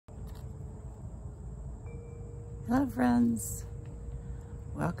Hello friends,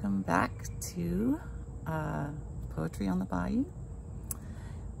 welcome back to Poetry on the Bayou.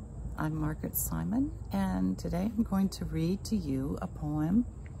 I'm Margaret Simon, and today I'm going to read to you a poem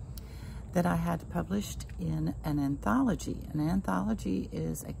that I had published in an anthology. An anthology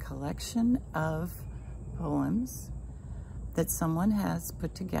is a collection of poems that someone has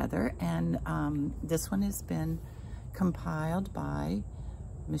put together, and this one has been compiled by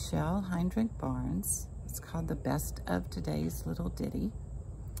Michelle Heindenrich Barnes. It's called The Best of Today's Little Ditty.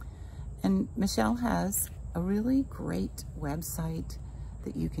 And Michelle has a really great website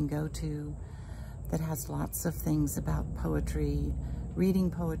that you can go to that has lots of things about poetry,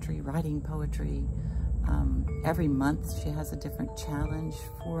 reading poetry, writing poetry. Every month she has a different challenge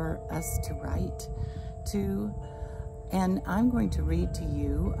for us to write to. And I'm going to read to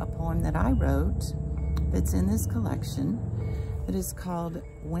you a poem that I wrote that's in this collection that is called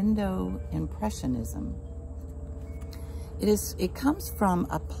Window Impressionism. It comes from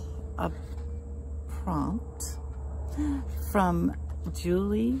a prompt from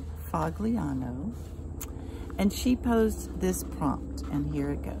Julie Fogliano, and she posed this prompt, and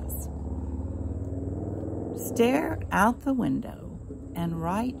here it goes. Stare out the window and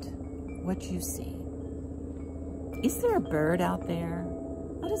write what you see. Is there a bird out there?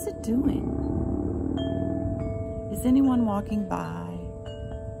 What is it doing? Is anyone walking by?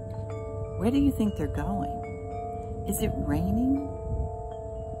 Where do you think they're going? Is it raining?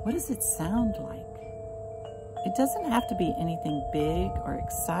 What does it sound like? It doesn't have to be anything big or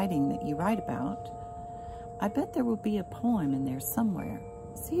exciting that you write about. I bet there will be a poem in there somewhere.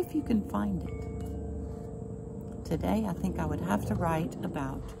 See if you can find it. Today, I think I would have to write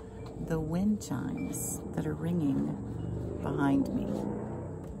about the wind chimes that are ringing behind me.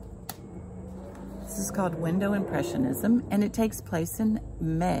 This is called Window Impressionism, and it takes place in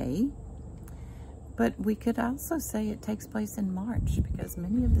May, but we could also say it takes place in March because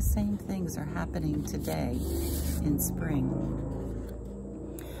many of the same things are happening today in spring.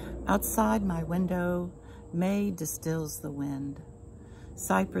 Outside my window, May distills the wind.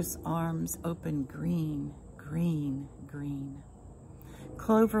 Cypress arms open green, green, green.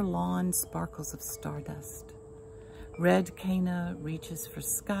 Clover lawn sparkles of stardust. Red canna reaches for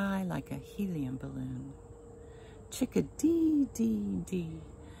sky like a helium balloon. Chickadee-dee-dee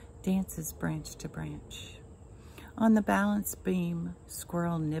dances branch to branch. On the balance beam,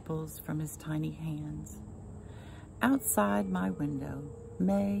 squirrel nibbles from his tiny hands. Outside my window,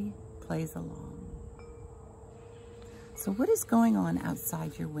 May plays along. So what is going on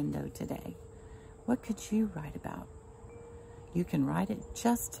outside your window today? What could you write about? You can write it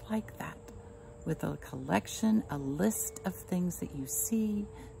just like that, with a collection, a list of things that you see,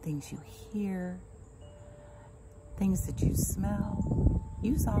 things you hear, things that you smell.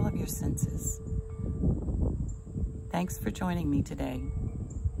 Use all of your senses. Thanks for joining me today.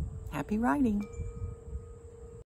 Happy writing.